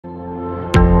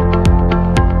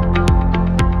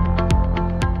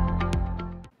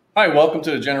Hi, welcome to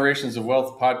the Generations of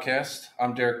Wealth podcast.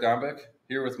 I'm Derek Dombeck,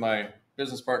 here with my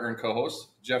business partner and co-host,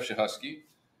 Jeff Cichocki,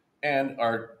 and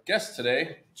our guest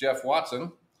today, Jeff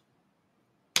Watson.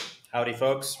 Howdy,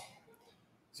 folks.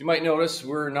 As you might notice,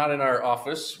 we're not in our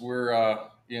office. We're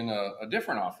in a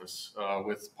different office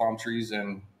with palm trees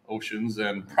and oceans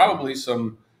and probably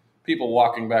some people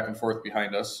walking back and forth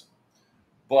behind us.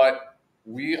 But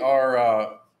we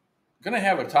are going to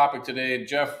have a topic today.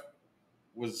 Jeff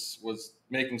was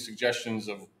making suggestions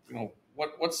of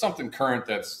what's something current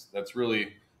that's really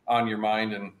on your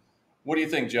mind, and what do you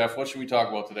think, Jeff? What should we talk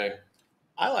about today?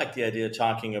 I like the idea of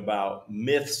talking about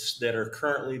myths that are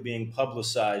currently being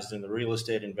publicized in the real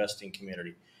estate investing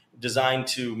community, designed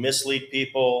to mislead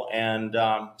people and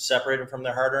separate them from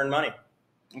their hard-earned money.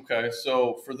 Okay,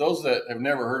 so for those that have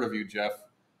never heard of you, Jeff,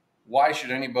 why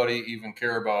should anybody even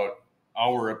care about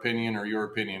our opinion or your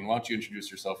opinion? Why don't you introduce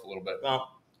yourself a little bit?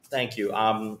 Well, thank you.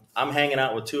 I'm hanging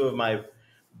out with two of my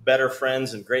better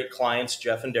friends and great clients,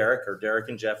 Jeff and Derek, or Derek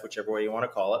and Jeff, whichever way you want to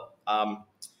call it.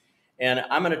 And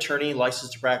I'm an attorney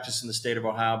licensed to practice in the state of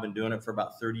Ohio. I've been doing it for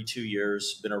about 32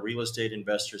 years. Been a real estate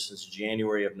investor since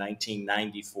January of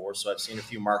 1994, so I've seen a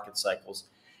few market cycles.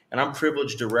 And I'm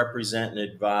privileged to represent and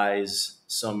advise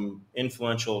some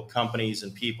influential companies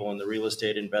and people in the real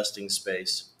estate investing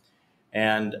space.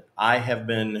 And I have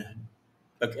been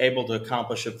able to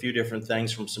accomplish a few different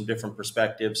things from some different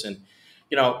perspectives. And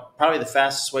probably the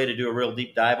fastest way to do a real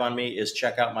deep dive on me is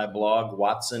check out my blog,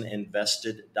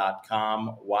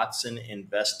 watsoninvested.com,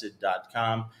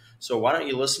 watsoninvested.com. So why don't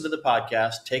you listen to the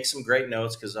podcast, take some great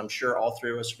notes, because I'm sure all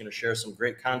three of us are going to share some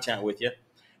great content with you.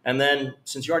 And then,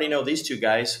 since you already know these two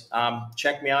guys,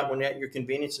 check me out when at your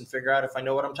convenience and figure out if I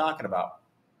know what I'm talking about.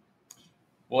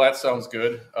 Well, that sounds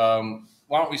good. Why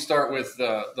don't we start with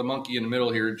the monkey in the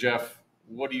middle here, Jeff?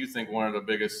 What do you think one of the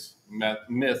biggest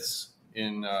myths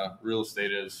in real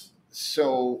estate is?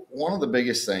 So one of the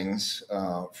biggest things,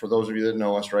 for those of you that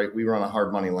know us, right, we run a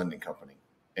hard money lending company,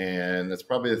 and that's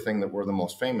probably the thing that we're the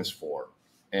most famous for.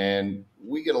 And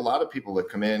we get a lot of people that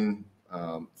come in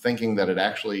thinking that it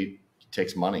actually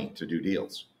takes money to do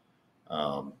deals.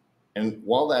 And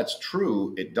while that's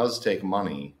true, it does take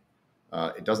money.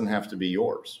 It doesn't have to be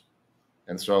yours.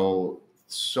 And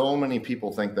so many people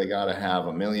think they got to have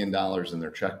 $1 million in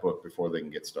their checkbook before they can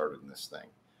get started in this thing.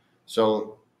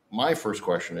 So my first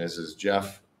question is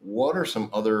Jeff, what are some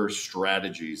other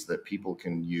strategies that people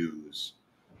can use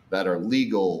that are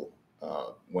legal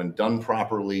when done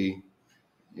properly,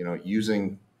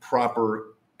 using proper,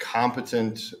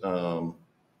 competent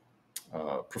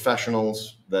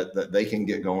professionals that they can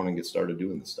get going and get started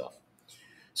doing this stuff?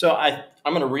 So I'm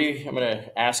going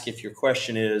to ask if your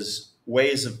question is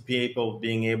ways of people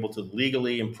being able to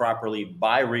legally and properly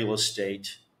buy real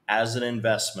estate as an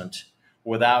investment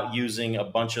without using a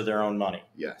bunch of their own money.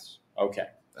 Yes. Okay.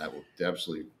 That will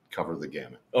absolutely cover the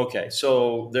gamut. Okay.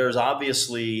 So there's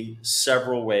obviously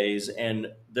several ways, and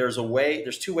there's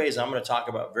two ways I'm going to talk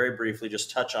about very briefly,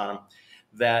 just touch on them,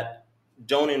 that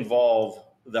don't involve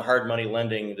the hard money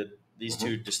lending that these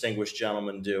two distinguished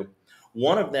gentlemen do.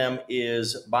 One of them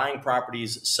is buying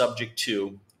properties subject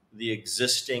to the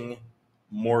existing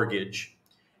mortgage.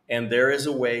 And there is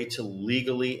a way to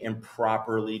legally and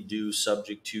properly do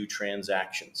subject to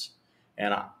transactions.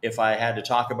 And if I had to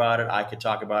talk about it, I could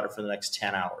talk about it for the next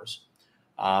 10 hours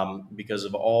because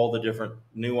of all the different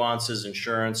nuances,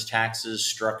 insurance, taxes,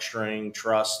 structuring,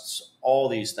 trusts, all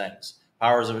these things,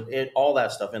 powers of it, all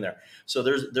that stuff in there. So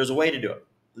there's a way to do it.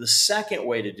 The second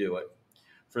way to do it,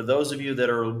 for those of you that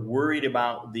are worried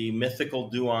about the mythical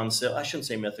due on sale, I shouldn't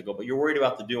say mythical, but you're worried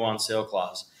about the due on sale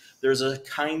clause. There's a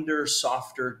kinder,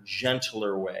 softer,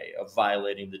 gentler way of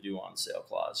violating the due on sale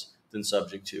clause than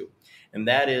subject to. And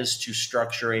that is to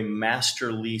structure a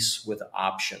master lease with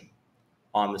option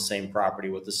on the same property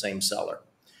with the same seller.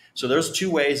 So there's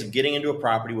two ways of getting into a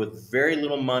property with very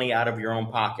little money out of your own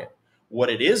pocket.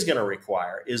 What it is going to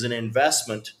require is an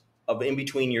investment of in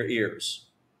between your ears.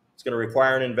 It's going to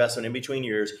require an investment in between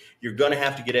your ears. You're going to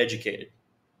have to get educated.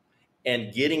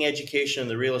 And getting education in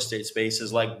the real estate space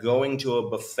is like going to a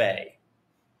buffet.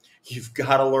 You've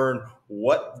got to learn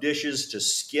what dishes to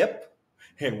skip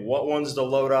and what ones to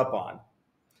load up on.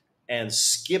 And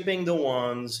skipping the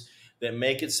ones that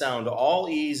make it sound all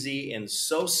easy and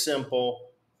so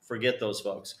simple, forget those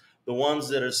folks. The ones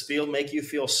that make you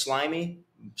feel slimy,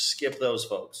 skip those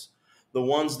folks. The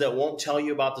ones that won't tell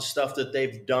you about the stuff that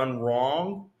they've done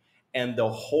wrong and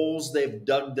the holes they've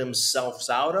dug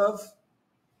themselves out of,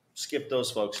 skip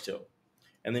those folks too.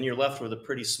 And then you're left with a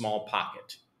pretty small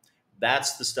pocket.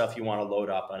 That's the stuff you want to load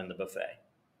up on in the buffet.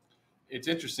 It's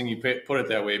interesting you put it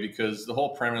that way, because the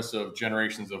whole premise of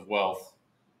Generations of Wealth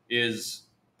is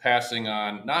passing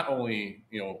on not only,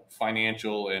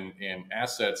 financial and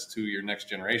assets to your next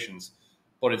generations,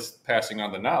 but it's passing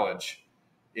on the knowledge.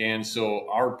 And so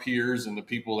our peers and the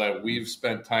people that we've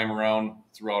spent time around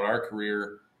throughout our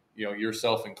career,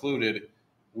 yourself included,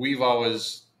 we've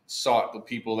always sought the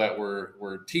people that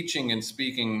were teaching and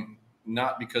speaking,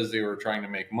 not because they were trying to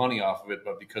make money off of it,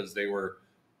 but because they were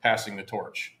passing the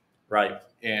torch. Right.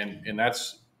 And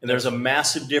there's a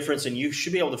massive difference, and you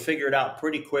should be able to figure it out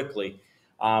pretty quickly,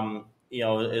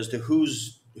 as to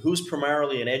who's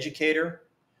primarily an educator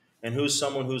and who's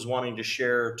someone who's wanting to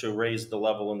share to raise the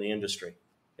level in the industry.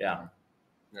 Yeah,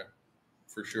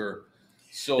 for sure.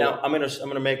 So now I'm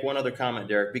gonna make one other comment,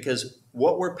 Derek, because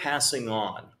what we're passing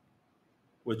on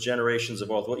with generations of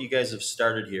wealth, what you guys have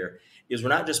started here, is we're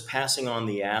not just passing on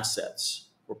the assets,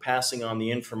 we're passing on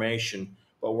the information,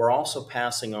 but we're also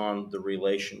passing on the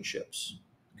relationships.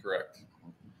 Correct.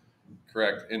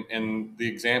 And the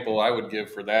example I would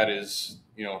give for that is,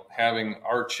 having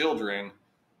our children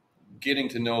getting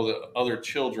to know the other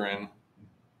children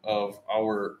of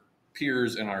our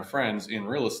peers and our friends in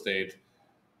real estate.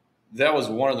 That was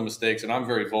one of the mistakes, and I'm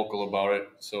very vocal about it.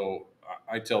 So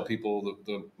I tell people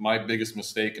my biggest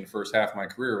mistake in the first half of my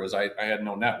career was I had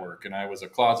no network, and I was a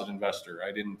closet investor.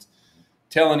 I didn't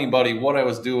tell anybody what I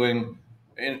was doing,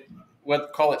 and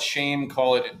call it shame,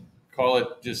 call it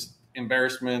just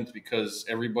embarrassment, because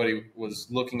everybody was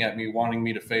looking at me, wanting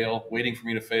me to fail, waiting for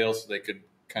me to fail so they could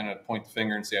kind of point the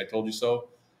finger and say, I told you so.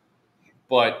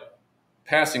 But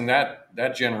passing that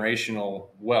generational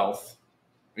wealth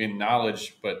in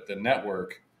knowledge, but the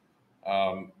network,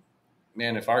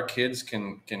 man, if our kids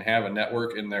can have a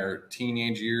network in their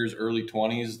teenage years, early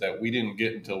 20s, that we didn't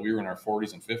get until we were in our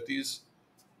 40s and 50s,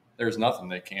 there's nothing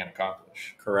they can't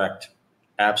accomplish. Correct.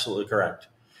 Absolutely correct.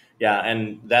 Yeah,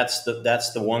 and that's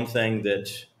the one thing that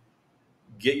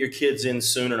get your kids in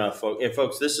soon enough, folks. And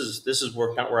folks, this is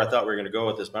not where I thought we were going to go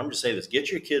with this, but I'm going to say this: get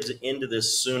your kids into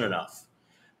this soon enough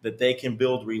that they can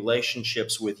build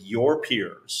relationships with your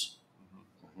peers,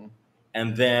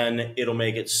 and then it'll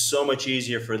make it so much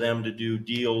easier for them to do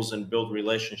deals and build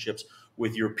relationships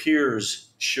with your peers'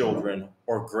 children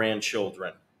or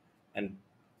grandchildren, and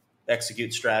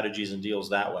execute strategies and deals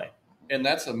that way. And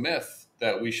that's a myth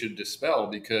that we should dispel,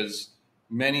 because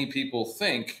many people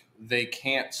think they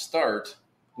can't start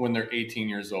when they're 18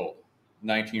 years old,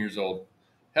 19 years old,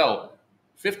 hell,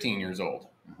 15 years old.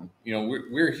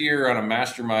 We're here on a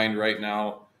mastermind right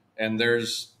now, and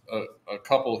there's a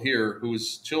couple here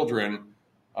whose children,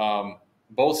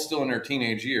 both still in their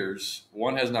teenage years,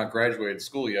 one has not graduated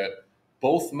school yet,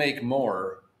 both make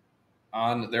more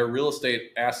on their real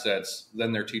estate assets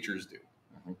than their teachers do.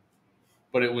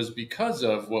 But it was because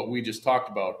of what we just talked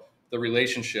about, the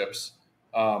relationships.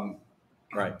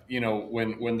 Right.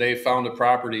 When they found a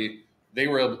property, they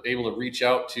were able to reach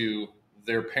out to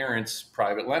their parents'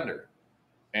 private lender,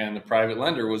 and the private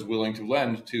lender was willing to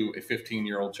lend to a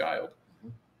 15-year-old child,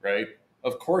 right?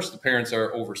 Of course, the parents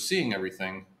are overseeing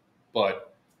everything,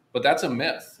 but that's a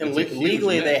myth. And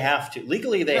legally, myth. they have to.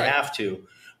 Legally, they Right. have to.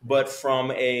 But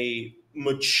from a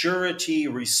maturity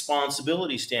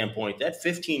responsibility standpoint, that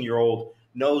 15-year-old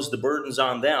knows the burden's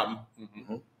on them,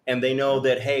 and they know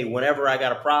that, hey, whenever I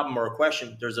got a problem or a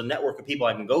question, there's a network of people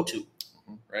I can go to.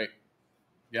 Right.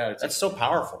 Yeah, that's so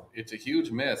powerful. It's a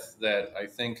huge myth that I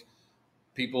think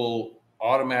people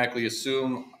automatically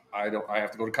assume I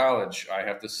have to go to college. I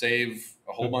have to save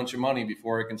a whole bunch of money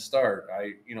before I can start.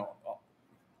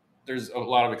 There's a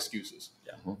lot of excuses.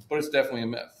 Yeah. But it's definitely a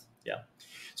myth. Yeah.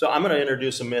 So I'm going to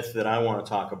introduce a myth that I want to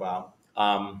talk about,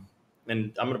 and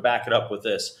I'm going to back it up with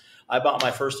this. I bought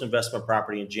my first investment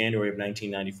property in January of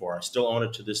 1994. I still own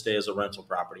it to this day as a rental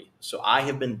property. So I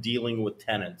have been dealing with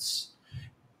tenants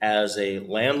as a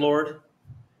landlord,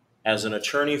 as an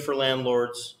attorney for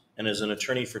landlords, and as an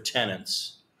attorney for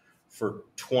tenants for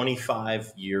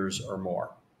 25 years or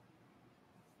more.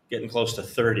 Getting close to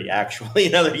 30, actually.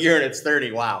 Another year and it's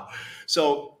 30. Wow.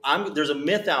 So there's a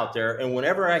myth out there, and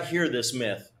whenever I hear this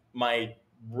myth, my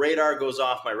radar goes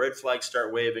off, my red flags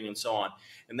start waving, and so on.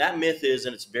 And that myth is,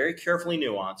 and it's very carefully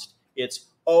nuanced, it's,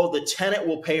 the tenant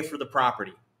will pay for the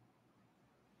property.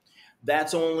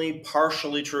 That's only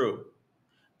partially true.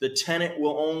 The tenant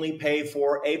will only pay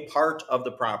for a part of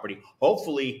the property,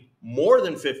 hopefully more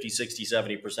than 50, 60,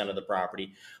 70% of the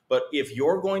property. But if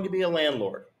you're going to be a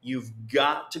landlord, you've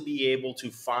got to be able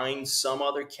to find some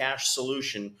other cash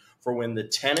solution for when the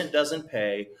tenant doesn't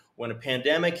pay, when a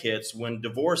pandemic hits, when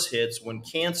divorce hits, when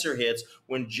cancer hits,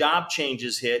 when job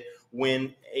changes hit,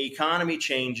 when economy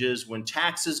changes, when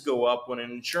taxes go up, when an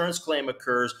insurance claim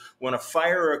occurs, when a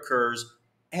fire occurs.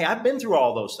 Hey, I've been through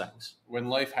all those things. When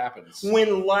life happens.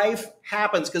 When life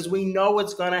happens, because we know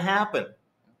it's going to happen.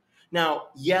 Now,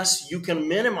 yes, you can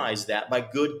minimize that by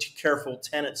good, careful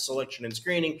tenant selection and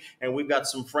screening. And we've got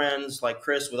some friends like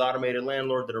Chris with Automated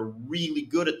Landlord that are really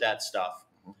good at that stuff.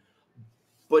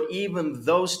 But even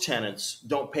those tenants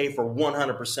don't pay for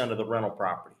 100% of the rental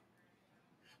property.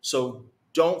 So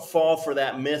don't fall for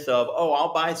that myth of, oh,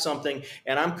 I'll buy something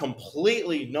and I'm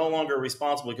completely no longer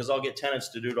responsible because I'll get tenants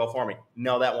to do it all for me.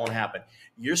 No, that won't happen.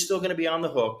 You're still going to be on the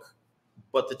hook,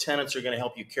 but the tenants are going to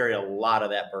help you carry a lot of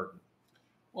that burden.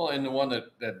 Well, and the one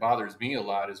that bothers me a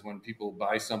lot is when people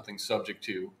buy something subject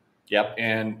to. Yep.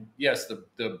 And yes,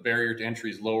 the barrier to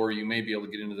entry is lower. You may be able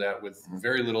to get into that with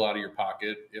very little out of your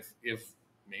pocket, if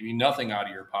maybe nothing out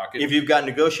of your pocket. If you've got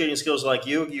negotiating skills like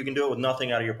you can do it with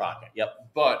nothing out of your pocket.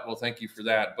 Yep. But, well, thank you for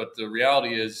that. But the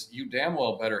reality is you damn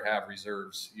well better have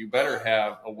reserves. You better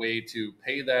have a way to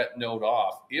pay that note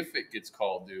off if it gets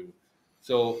called due.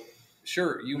 So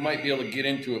sure, you might be able to get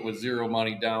into it with zero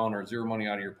money down or zero money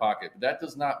out of your pocket. But that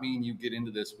does not mean you get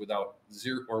into this without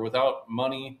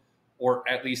money, or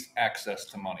at least access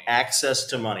to money. Access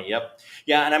to money. Yep.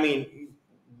 Yeah. And I mean,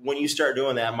 when you start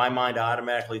doing that, my mind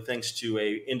automatically thinks to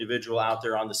a individual out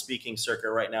there on the speaking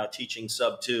circuit right now, teaching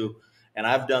sub 2. And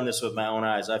I've done this with my own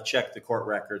eyes. I've checked the court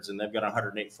records and they've got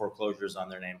 108 foreclosures on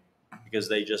their name because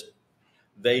they just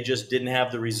didn't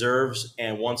have the reserves.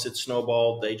 And once it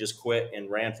snowballed, they just quit and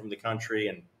ran from the country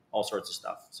and all sorts of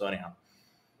stuff. So anyhow.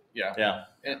 Yeah.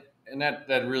 Yeah. And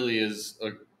that really is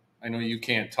I know you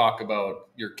can't talk about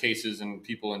your cases and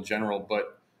people in general,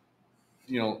 but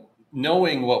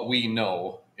knowing what we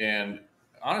know, and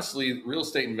honestly, real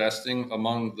estate investing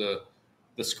among the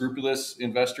scrupulous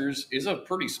investors is a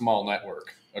pretty small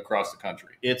network across the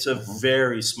country. It's a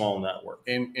very small network.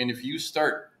 And if you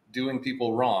start doing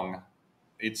people wrong,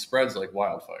 it spreads like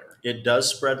wildfire. It does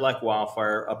spread like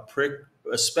wildfire,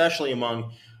 especially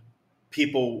among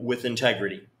people with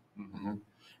integrity. Mm-hmm.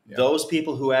 Yeah. Those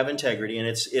people who have integrity, and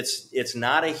it's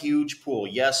not a huge pool.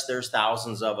 Yes, there's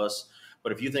thousands of us,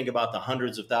 but if you think about the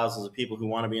hundreds of thousands of people who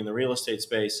want to be in the real estate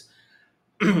space,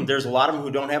 there's a lot of them who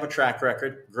don't have a track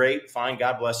record. Great, fine,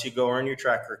 God bless you. Go earn your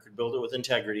track record, build it with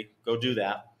integrity. Go do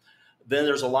that. Then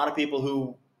there's a lot of people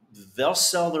who they'll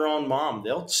sell their own mom.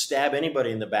 They'll stab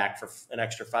anybody in the back for an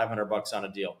extra $500 on a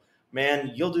deal.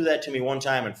 Man, you'll do that to me one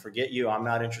time and forget you. I'm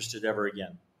not interested ever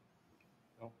again.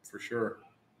 Oh, for sure.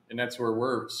 And that's where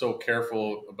we're so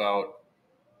careful about,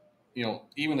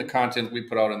 even the content we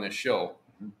put out on this show.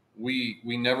 We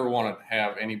never want to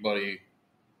have anybody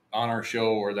on our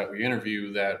show or that we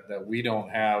interview that we don't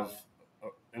have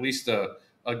at least a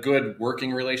good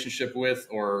working relationship with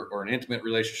or an intimate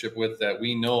relationship with, that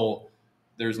we know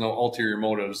there's no ulterior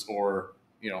motives or,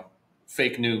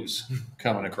 fake news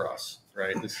coming across,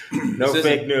 right? No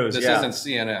fake news. This isn't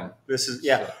CNN. This is,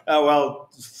 yeah. Well,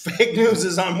 fake news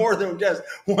is on more than just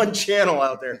one channel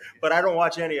out there, but I don't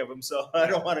watch any of them, so I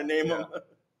don't want to name them.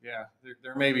 Yeah,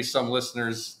 there may be some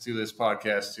listeners to this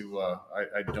podcast who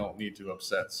I don't need to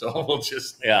upset, so we'll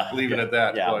just leave it at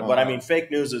that. Yeah, but I mean, fake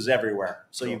news is everywhere.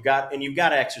 So you've got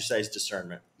to exercise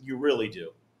discernment. You really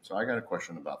do. So I got a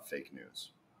question about fake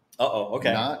news.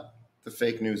 Okay. Not the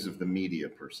fake news of the media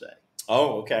per se.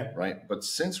 Oh, okay. Right. But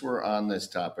since we're on this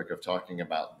topic of talking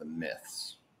about the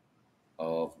myths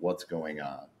of what's going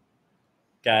on.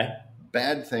 Okay.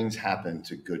 Bad things happen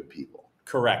to good people.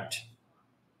 Correct.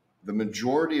 The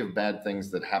majority of bad things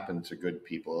that happen to good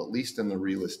people, at least in the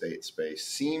real estate space,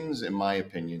 seems, in my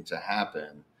opinion, to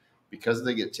happen because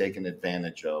they get taken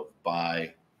advantage of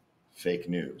by fake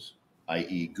news,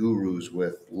 i.e. gurus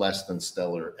with less than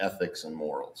stellar ethics and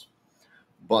morals.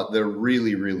 But they're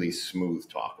really, really smooth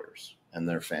talkers, and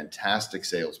they're fantastic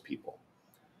salespeople.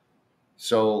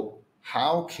 So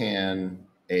how can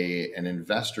an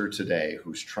investor today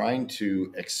who's trying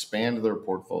to expand their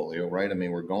portfolio, right? I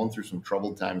mean, we're going through some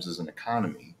troubled times as an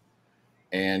economy,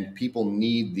 and people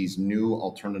need these new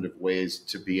alternative ways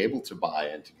to be able to buy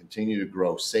and to continue to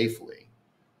grow safely,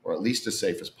 or at least as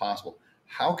safe as possible.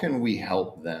 How can we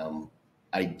help them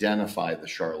identify the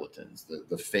charlatans,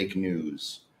 the fake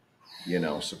news,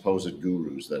 supposed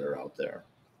gurus that are out there?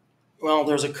 Well,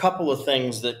 there's a couple of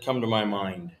things that come to my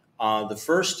mind. The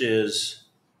first is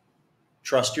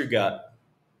trust your gut,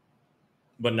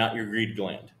 but not your greed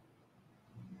gland.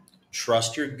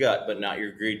 Trust your gut, but not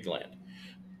your greed gland.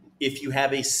 If you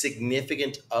have a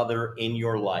significant other in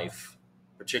your life,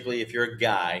 particularly if you're a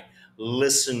guy,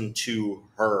 listen to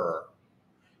her.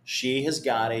 She has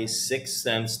got a sixth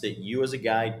sense that you as a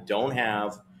guy don't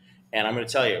have. And I'm going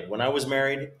to tell you, when I was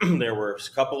married, there were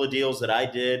a couple of deals that I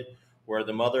did where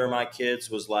the mother of my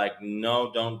kids was like,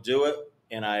 no, don't do it.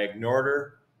 And I ignored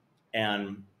her.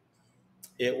 and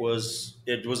it was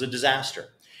a disaster.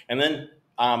 And then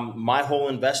my whole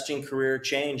investing career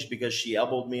changed because she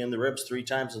elbowed me in the ribs 3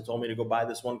 times and told me to go buy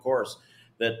this one course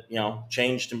that,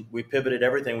 changed. And we pivoted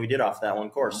everything we did off that one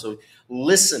course. So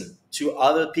listen to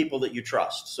other people that you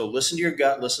trust. So listen to your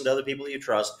gut, listen to other people that you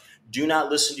trust. Do not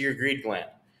listen to your greed gland.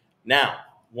 Now,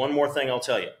 one more thing I'll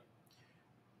tell you.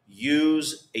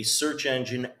 Use a search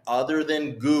engine other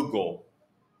than Google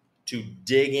to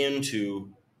dig into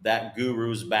that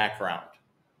guru's background.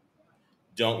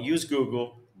 Don't use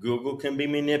Google. Google can be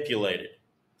manipulated.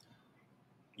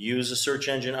 Use a search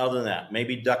engine other than that.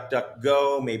 Maybe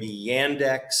DuckDuckGo, maybe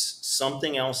Yandex,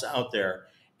 something else out there,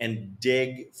 and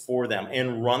dig for them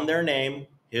and run their name,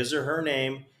 his or her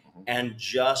name, and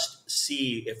just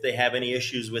see if they have any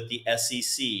issues with the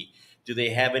SEC. Do they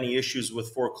have any issues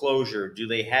with foreclosure? Do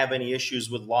they have any issues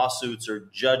with lawsuits or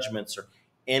judgments or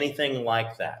anything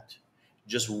like that?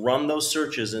 Just run those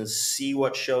searches and see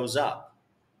what shows up.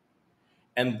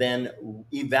 And then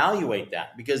evaluate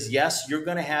that. Because yes, you're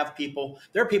going to have people.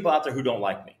 There are people out there who don't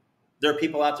like me. There are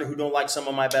people out there who don't like some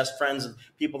of my best friends and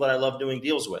people that I love doing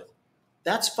deals with.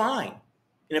 That's fine.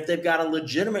 And if they've got a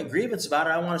legitimate grievance about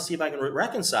it, I want to see if I can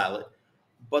reconcile it.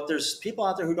 But there's people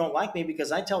out there who don't like me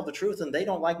because I tell the truth, and they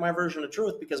don't like my version of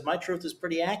truth because my truth is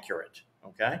pretty accurate.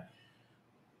 Okay?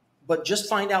 But just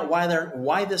find out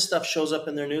why this stuff shows up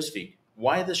in their newsfeed,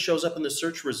 why this shows up in the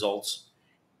search results,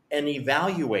 and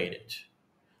evaluate it.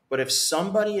 But if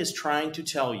somebody is trying to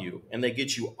tell you and they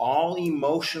get you all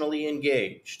emotionally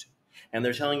engaged and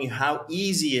they're telling you how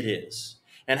easy it is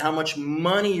and how much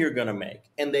money you're going to make,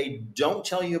 and they don't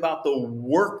tell you about the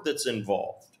work that's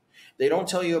involved, they don't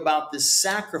tell you about the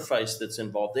sacrifice that's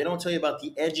involved, they don't tell you about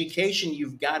the education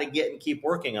you've got to get and keep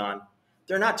working on,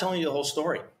 they're not telling you the whole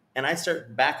story. And I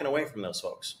start backing away from those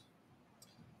folks.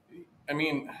 I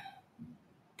mean,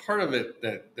 part of it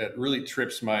that really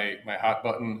trips my hot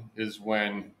button is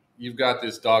when you've got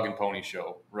this dog and pony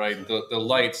show, right? The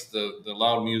lights, the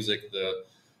loud music,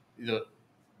 the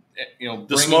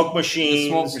smoke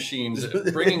machines,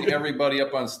 bringing everybody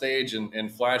up on stage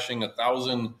and flashing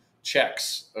 1,000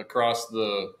 checks across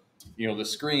the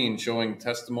screen, showing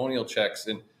testimonial checks.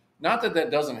 And not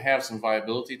that doesn't have some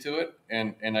viability to it,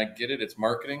 and I get it, it's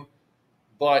marketing,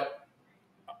 but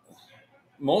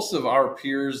most of our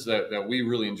peers that we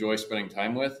really enjoy spending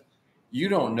time with, you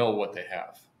don't know what they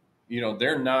have.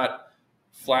 They're not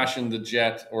flashing the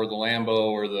jet or the Lambo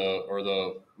or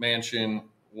the mansion,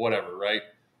 whatever, right?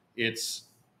 It's,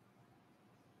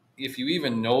 if you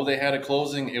even know they had a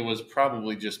closing, it was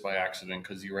probably just by accident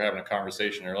because you were having a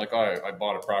conversation. You're like, oh, I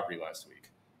bought a property last week,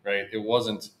 right? It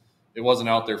wasn't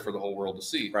out there for the whole world to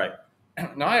see. Right.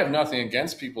 Now, I have nothing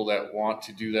against people that want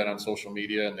to do that on social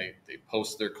media and they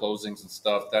post their closings and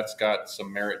stuff. That's got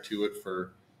some merit to it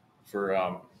for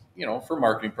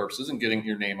marketing purposes and getting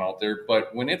your name out there.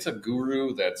 But when it's a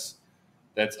guru that's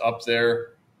up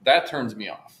there, that turns me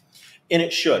off. And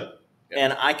it should. Yeah.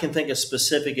 And I can think of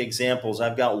specific examples.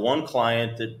 I've got one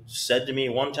client that said to me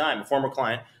one time, a former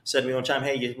client said to me one time,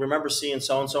 hey, you remember seeing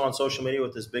so-and-so on social media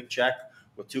with this big check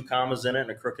with 2 commas in it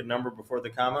and a crooked number before the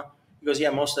comma? He goes, yeah,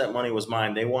 most of that money was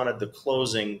mine. They wanted the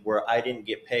closing where I didn't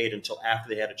get paid until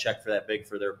after they had a check for that big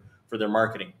for their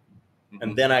marketing. Mm-hmm.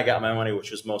 And then I got my money,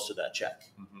 which was most of that check.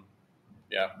 Mm-hmm.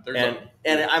 Yeah.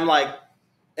 And I'm like,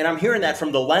 and I'm hearing that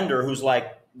from the lender who's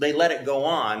like, they let it go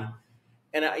on.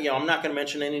 And I'm not going to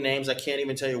mention any names. I can't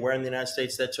even tell you where in the United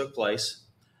States that took place.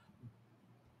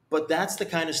 But that's the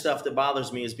kind of stuff that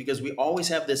bothers me, is because we always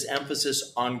have this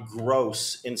emphasis on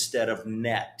gross instead of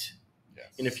net. Yes.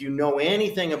 And if you know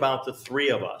anything about the 3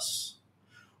 of us,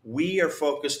 we are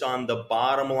focused on the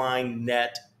bottom line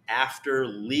net after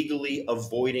legally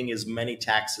avoiding as many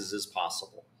taxes as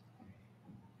possible.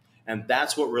 And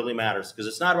that's what really matters, because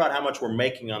it's not about how much we're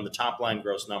making on the top line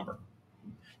gross number.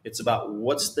 It's about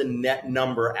what's the net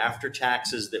number after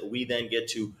taxes that we then get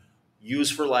to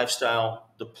use for lifestyle,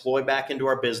 deploy back into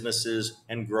our businesses,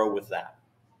 and grow with that.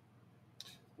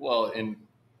 Well, and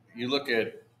you look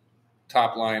at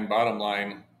top line, bottom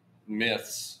line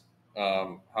myths.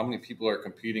 How many people are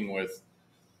competing with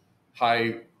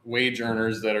high wage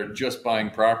earners that are just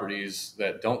buying properties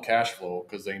that don't cash flow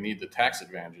because they need the tax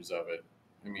advantages of it?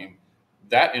 I mean,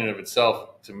 that in and of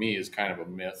itself, to me, is kind of a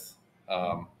myth.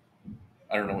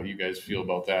 I don't know what you guys feel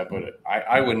about that, but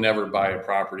I would never buy a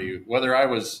property, whether I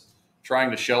was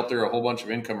trying to shelter a whole bunch of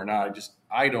income or not.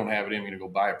 I don't have it in me to go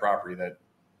buy a property that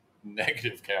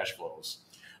negative cash flows,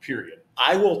 period.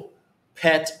 I will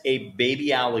pet a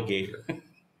baby alligator.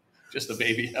 Just a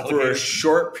baby alligator. For a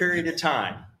short period of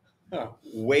time,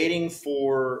 waiting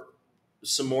for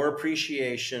some more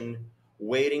appreciation,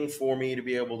 waiting for me to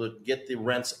be able to get the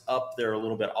rents up there a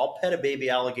little bit. I'll pet a baby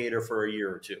alligator for a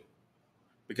year or two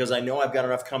because I know I've got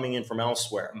enough coming in from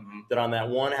elsewhere that on that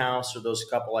one house or those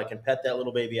couple, I can pet that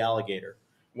little baby alligator.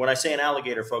 When I say an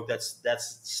alligator, folk,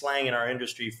 that's slang in our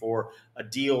industry for a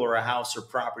deal or a house or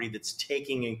property that's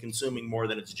taking and consuming more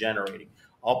than it's generating.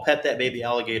 I'll pet that baby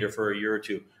alligator for a year or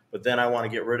two, but then I want to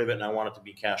get rid of it and I want it to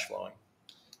be cash flowing.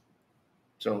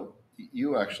 So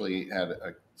you actually had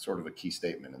a sort of a key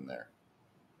statement in there.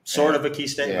 Sort of a key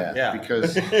statement, yeah.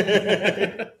 Because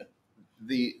the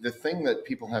thing that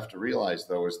people have to realize,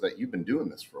 though, is that you've been doing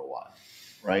this for a while,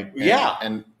 right?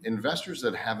 And investors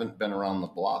that haven't been around the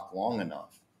block long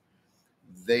enough,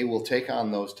 they will take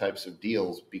on those types of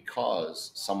deals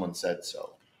because someone said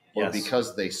so, or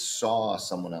because they saw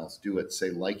someone else do it, say,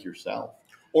 like yourself.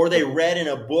 Or they read in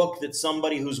a book that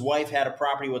somebody whose wife had a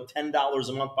property with $10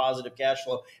 a month positive cash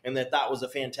flow and they thought was a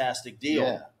fantastic deal.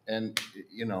 Yeah, and,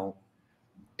 you know,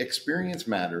 experience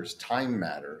matters, time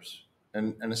matters,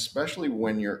 and especially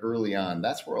when you're early on,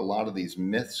 that's where a lot of these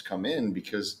myths come in,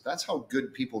 because that's how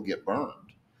good people get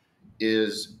burned,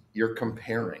 is you're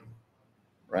comparing,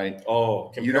 right?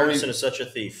 Oh, comparison is such a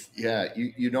thief. Yeah,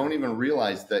 you don't even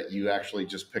realize that you actually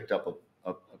just picked up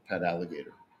a pet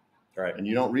alligator. Right. And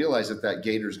you don't realize that that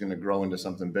gator is going to grow into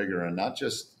something bigger and not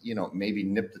just, you know, maybe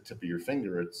nip the tip of your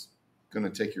finger. It's going to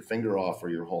take your finger off or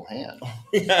your whole hand.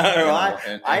 I've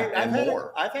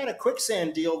had a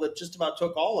quicksand deal that just about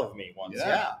took all of me once.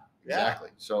 Yeah. Exactly.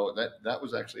 So that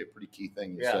was actually a pretty key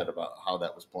thing you said about how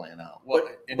that was playing out.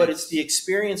 But it's the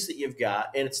experience that you've got,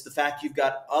 and it's the fact you've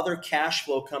got other cash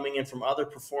flow coming in from other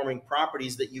performing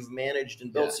properties that you've managed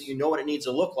and built, so you know what it needs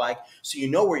to look like, so you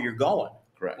know where you're going.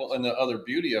 Correct. Well, and the other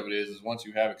beauty of it is once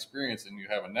you have experience and you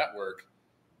have a network,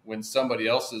 when somebody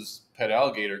else's pet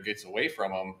alligator gets away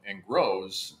from them and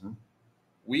grows,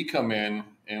 we come in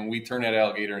and we turn that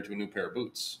alligator into a new pair of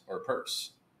boots or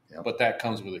purse. Yep. But that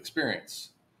comes with experience.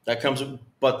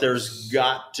 But there's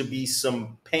got to be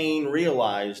some pain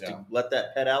realized to let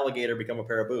that pet alligator become a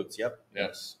pair of boots. Yep.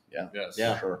 Yes. Yeah. Yes.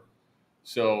 Yeah. Sure.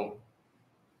 So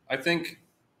I think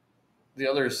the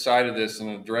other side of this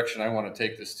and the direction I want to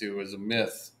take this to is a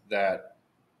myth that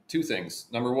two things.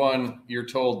 Number one, you're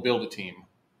told build a team,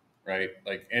 right?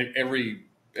 Like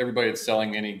everybody that's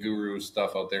selling any guru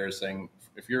stuff out there is saying,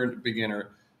 if you're a beginner,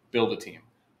 build a team.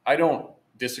 I don't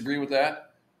disagree with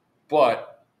that,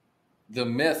 but the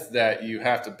myth that you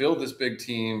have to build this big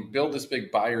team, build this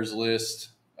big buyers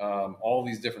list, all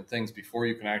these different things before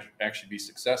you can actually be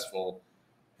successful,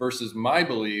 versus my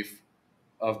belief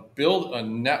of build a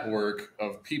network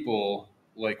of people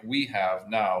like we have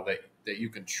now that you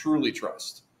can truly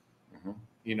trust.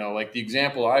 You know, like the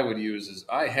example I would use is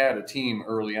I had a team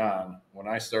early on when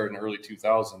I started in the early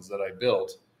 2000s that I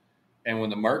built. And when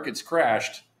the markets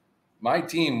crashed, my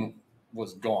team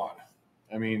was gone.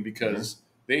 I mean, because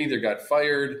they either got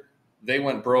fired, they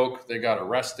went broke, they got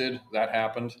arrested. That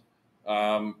happened.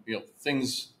 You know,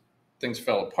 things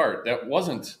fell apart. That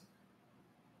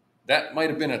might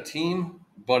have been a team,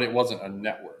 but it wasn't a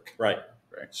network. Right.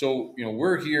 So, you know,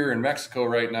 we're here in Mexico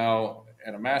right now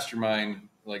at a mastermind.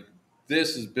 Like,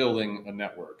 this is building a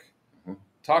network.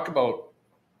 Talk about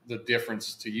the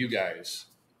difference to you guys.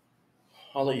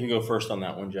 I'll let you go first on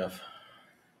that one, Jeff.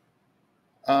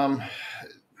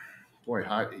 Boy,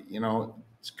 you know,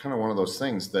 it's kind of one of those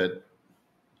things that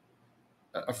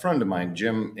a friend of mine,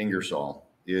 Jim Ingersoll,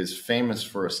 is famous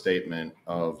for a statement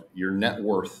of your net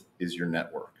worth is your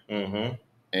network.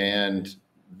 And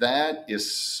that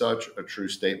is such a true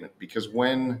statement, because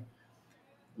when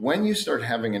you start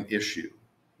having an issue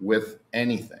with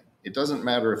anything, it doesn't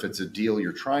matter if it's a deal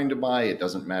you're trying to buy, it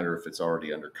doesn't matter if it's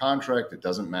already under contract, it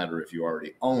doesn't matter if you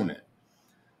already own it.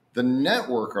 The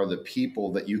network are the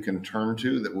people that you can turn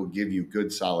to that will give you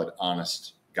good, solid,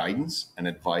 honest guidance and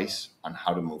advice on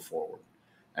how to move forward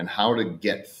and how to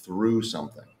get through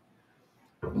something.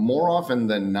 More often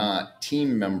than not,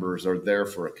 team members are there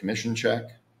for a commission check.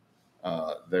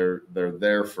 They're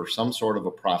there for some sort of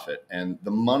a profit, and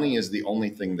the money is the only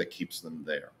thing that keeps them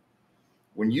there.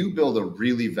 When you build a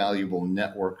really valuable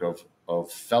network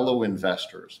of fellow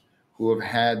investors who have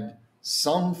had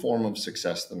some form of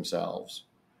success themselves,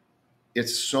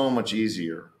 it's so much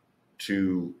easier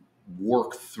to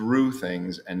work through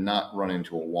things and not run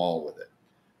into a wall with it.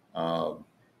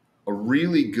 A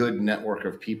really good network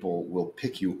of people will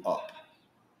pick you up,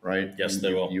 right? Yes,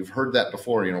 they will. You've heard that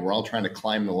before. You know, we're all trying to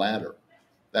climb the ladder.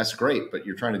 That's great, but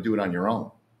you're trying to do it on your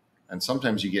own. And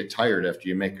sometimes you get tired after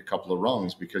you make a couple of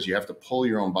rungs because you have to pull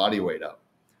your own body weight up.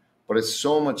 But it's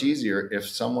so much easier if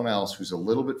someone else who's a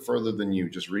little bit further than you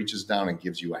just reaches down and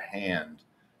gives you a hand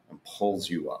and pulls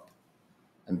you up.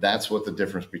 And that's what the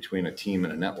difference between a team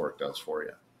and a network does for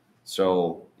you.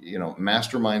 So,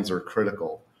 masterminds are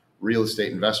critical. Real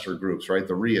estate investor groups, right?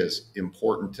 The RIAs,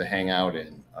 important to hang out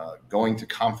in, going to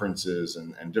conferences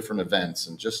and different events,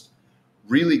 and just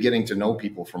really getting to know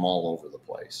people from all over the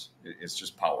place. It's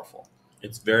just powerful.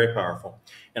 It's very powerful.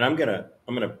 And I'm gonna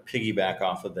piggyback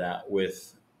off of that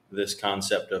with this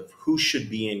concept of who should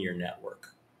be in your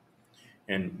network.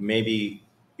 And maybe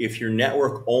if your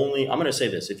network only, I'm going to say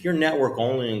this, if your network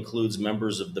only includes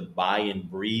members of the buy and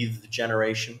breathe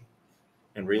generation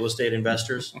and real estate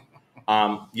investors,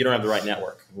 you don't have the right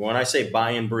network. When I say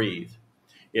buy and breathe,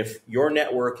 if your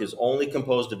network is only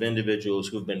composed of individuals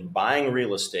who've been buying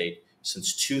real estate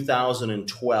since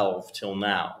 2012 till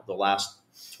now, the last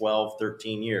 12,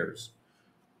 13 years,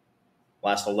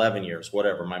 last 11 years,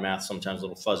 whatever, my math's sometimes a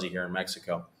little fuzzy here in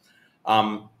Mexico,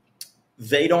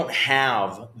 they don't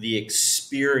have the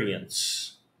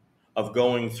experience of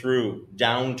going through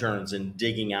downturns and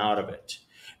digging out of it.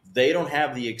 They don't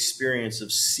have the experience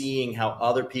of seeing how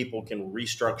other people can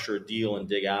restructure a deal and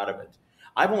dig out of it.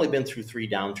 I've only been through 3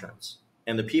 downturns,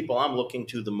 and the people I'm looking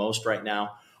to the most right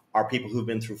now are people who've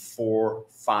been through 4,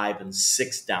 5, and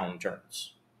 6 downturns,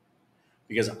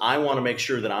 because I want to make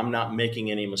sure that I'm not making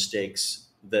any mistakes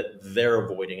that they're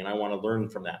avoiding, and I want to learn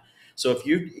from that. So if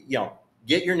you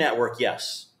get your network,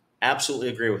 yes, absolutely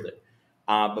agree with it.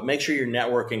 But make sure your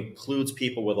network includes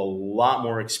people with a lot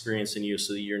more experience than you,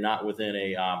 so that you're not within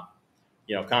a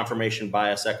confirmation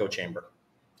bias echo chamber.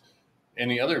 And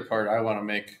the other part I want to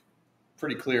make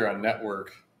pretty clear on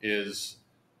network is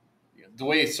the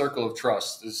way Circle of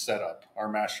Trust is set up. Our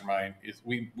mastermind is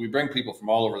we bring people from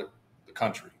all over the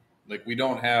country. Like, we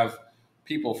don't have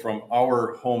people from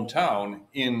our hometown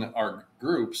in our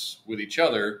groups with each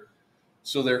other.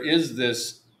 So there is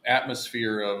this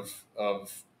atmosphere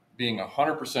of being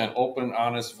 100% open,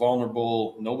 honest,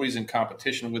 vulnerable. Nobody's in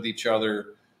competition with each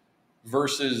other,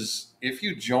 versus if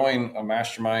you join a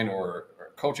mastermind or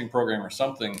a coaching program or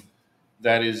something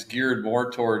that is geared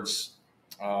more towards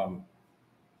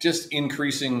just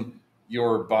increasing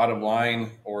your bottom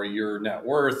line or your net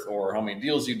worth or how many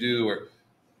deals you do, or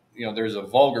there's a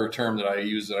vulgar term that I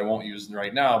use that I won't use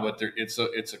right now, but it's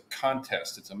a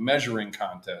contest. It's a measuring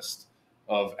contest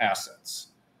of assets.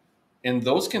 And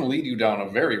those can lead you down a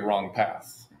very wrong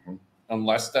path,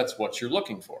 unless that's what you're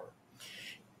looking for.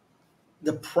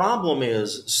 The problem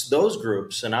is those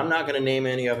groups, and I'm not going to name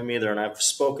any of them either, and I've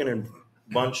spoken to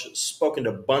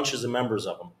bunches of members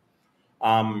of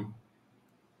them.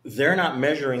 They're not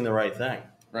measuring the right thing.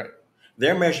 Right.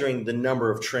 They're measuring the number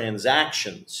of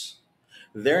transactions.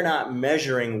 They're not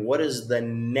measuring what is the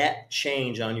net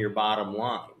change on your bottom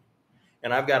line.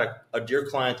 And I've got a dear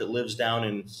client that lives down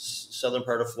in southern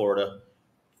part of Florida,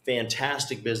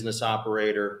 fantastic business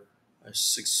operator,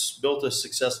 built a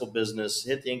successful business,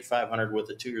 hit the Inc. 500 with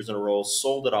it 2 years in a row,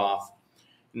 sold it off.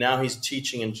 Now he's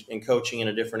teaching and coaching in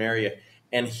a different area.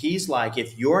 And he's like,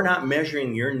 if you're not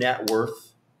measuring your net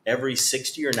worth every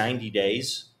 60 or 90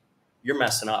 days, you're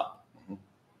messing up.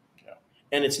 Yeah.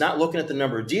 And it's not looking at the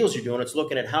number of deals you're doing. It's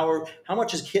looking at how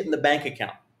much is hitting the bank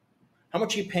account. How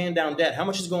much are you paying down debt? How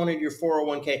much is going into your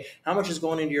 401k? How much is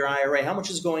going into your IRA? How much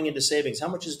is going into savings? How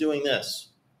much is doing this?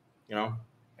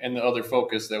 And the other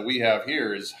focus that we have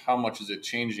here is how much is it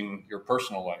changing your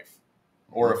personal life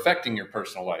or affecting your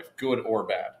personal life, good or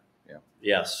bad? Yeah.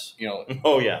 Yes.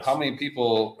 Oh, yes. How many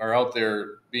people are out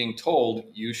there being told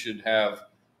you should have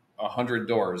 100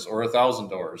 doors or 1,000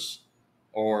 doors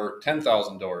or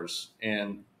 10,000 doors,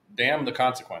 and damn the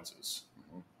consequences.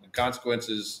 The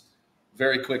consequences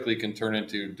very quickly can turn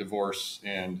into divorce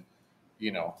and,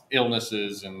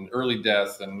 illnesses and early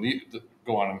death and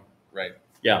go on, right?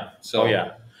 Yeah. So,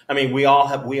 yeah. I mean, we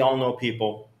all know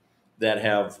people that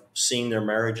have seen their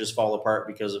marriages fall apart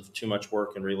because of too much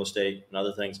work in real estate and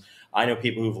other things. I know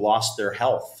people who've lost their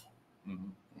health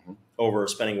over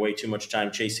spending way too much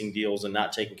time chasing deals and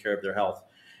not taking care of their health.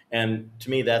 And to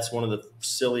me, that's one of the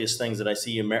silliest things that I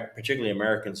see particularly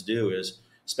Americans do, is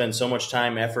spend so much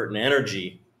time, effort, and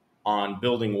energy on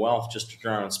building wealth just to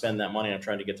turn around and spend that money on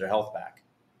trying to get their health back.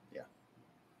 Yeah,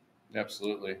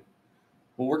 absolutely.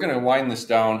 Well, we're going to wind this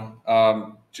down.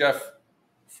 Jeff,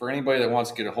 for anybody that wants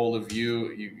to get a hold of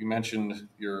you, you mentioned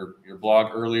your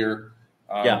blog earlier.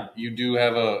 You do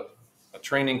have a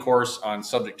training course on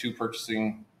subject to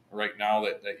purchasing right now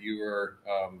that you are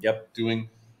doing.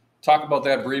 Talk about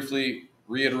that briefly.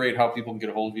 Reiterate how people can get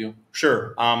a hold of you.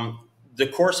 Sure. The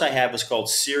course I have is called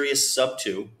Serious Sub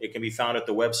 2. It can be found at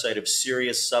the website of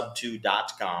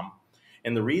serioussub2.com.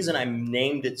 And the reason I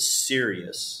named it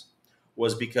Serious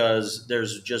was because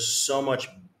there's just so much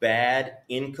bad,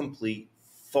 incomplete,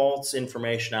 false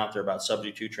information out there about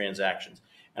subject to transactions.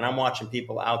 And I'm watching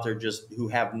people out there just who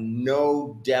have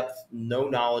no depth, no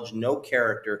knowledge, no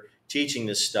character teaching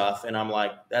this stuff. And I'm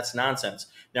like, that's nonsense.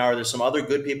 Now, are there some other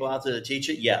good people out there that teach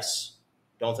it? Yes.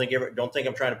 Don't think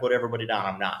I'm trying to put everybody down.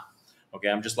 I'm not. Okay.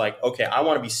 I'm just like, okay, I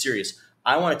want to be serious.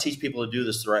 I want to teach people to do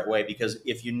this the right way, because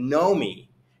if you know me,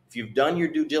 if you've done your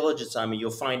due diligence on me,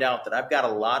 you'll find out that I've got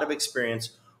a lot of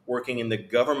experience working in the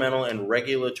governmental and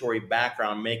regulatory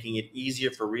background, making it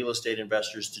easier for real estate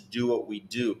investors to do what we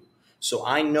do. So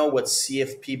I know what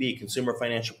CFPB, Consumer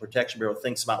Financial Protection Bureau,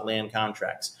 thinks about land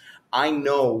contracts. I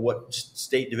know what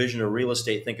State Division of Real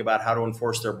Estate think about how to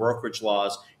enforce their brokerage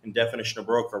laws and definition of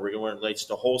broker when it relates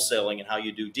to wholesaling and how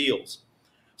you do deals.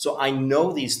 So I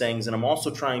know these things, and I'm also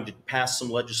trying to pass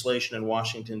some legislation in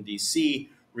Washington, D.C.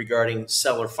 regarding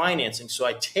seller financing. So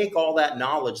I take all that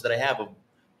knowledge that I have of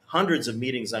hundreds of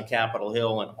meetings on Capitol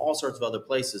Hill and all sorts of other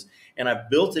places, and I've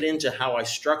built it into how I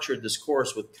structured this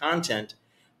course with content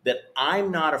that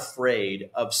I'm not afraid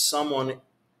of someone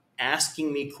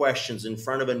asking me questions in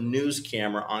front of a news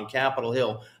camera on Capitol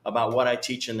Hill about what I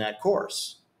teach in that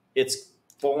course. It's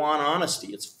full-on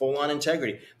honesty. It's full-on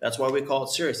integrity. That's why we call it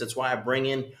serious. That's why I bring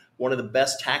in one of the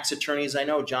best tax attorneys I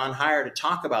know, John Heyer, to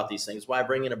talk about these things. That's why I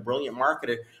bring in a brilliant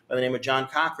marketer by the name of John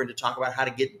Cochran to talk about how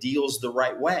to get deals the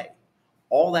right way.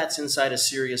 All that's inside of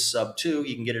Sirius Sub 2.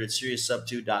 You can get it at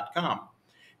SiriusSub2.com.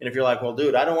 And if you're like, well,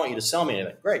 dude, I don't want you to sell me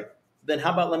anything. Great. Then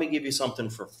how about let me give you something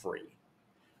for free?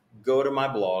 Go to my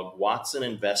blog,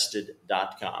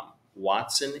 WatsonInvested.com,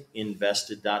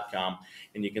 WatsonInvested.com,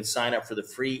 and you can sign up for the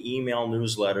free email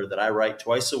newsletter that I write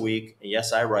twice a week. And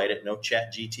yes, I write it. No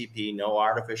chat GTP, no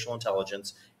artificial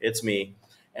intelligence. It's me.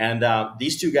 And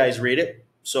these two guys read it,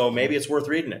 so maybe it's worth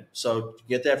reading it. So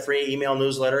get that free email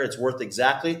newsletter. It's worth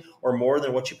exactly or more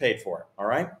than what you paid for it. All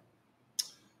right?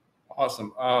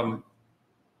 Awesome.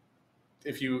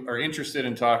 If you are interested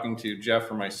in talking to Jeff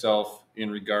or myself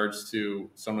in regards to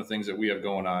some of the things that we have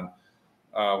going on,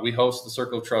 we host the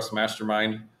Circle of Trust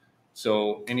Mastermind.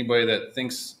 So anybody that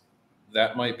thinks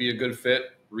that might be a good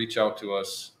fit, reach out to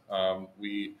us.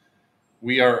 We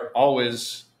are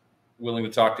always willing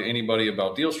to talk to anybody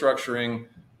about deal structuring.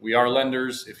 We are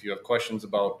lenders. If you have questions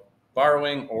about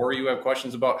borrowing, or you have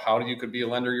questions about how you could be a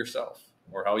lender yourself,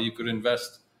 or how you could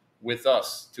invest with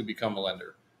us to become a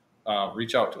lender,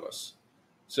 reach out to us.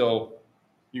 So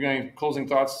you got any closing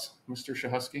thoughts, Mr.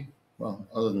 Cichocki? Well,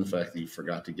 other than the fact that you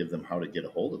forgot to give them how to get a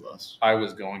hold of us. I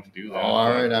was going to do that. Oh,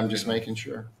 all right. I'm just making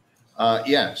sure.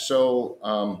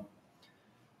 So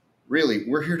really,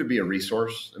 we're here to be a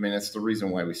resource. I mean, that's the reason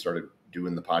why we started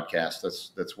doing the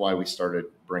podcast. That's why we started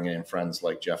bringing in friends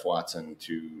like Jeff Watson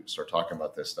to start talking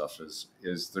about this stuff is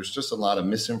there's just a lot of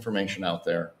misinformation out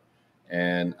there.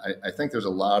 And I think there's a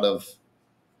lot of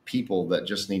people that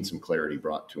just need some clarity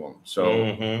brought to them.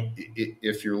 So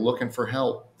if you're looking for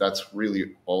help, that's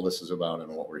really all this is about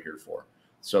and what we're here for.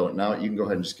 So now you can go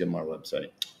ahead and just give them our website.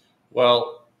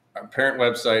 Well, our parent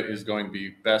website is going to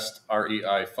be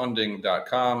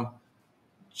bestreifunding.com.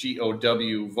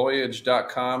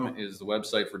 GOWvoyage.com is the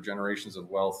website for Generations of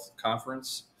Wealth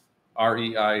Conference.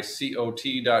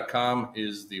 REICOT.com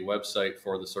is the website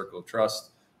for the Circle of Trust.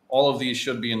 All of these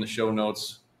should be in the show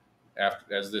notes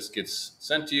as this gets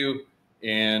sent to you.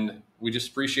 And we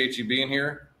just appreciate you being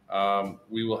here.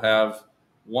 We will have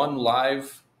one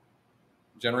live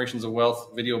Generations of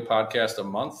Wealth video podcast a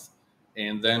month,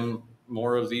 and then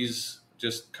more of these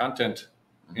just content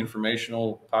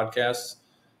informational podcasts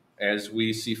as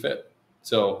we see fit.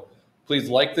 So please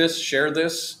like this, share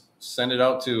this, send it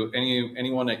out to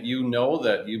anyone that you know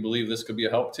that you believe this could be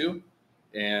a help to.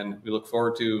 And we look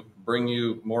forward to bringing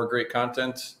you more great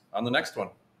content on the next one.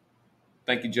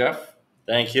 Thank you, Jeff.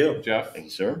 Thank you. Jeff. Thank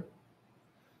you, sir.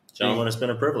 Gentlemen, it's been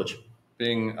a privilege.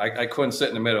 I couldn't sit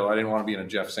in the middle. I didn't want to be in a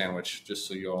Jeff sandwich, just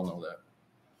so you all know that.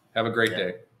 Have a great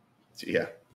day. See ya.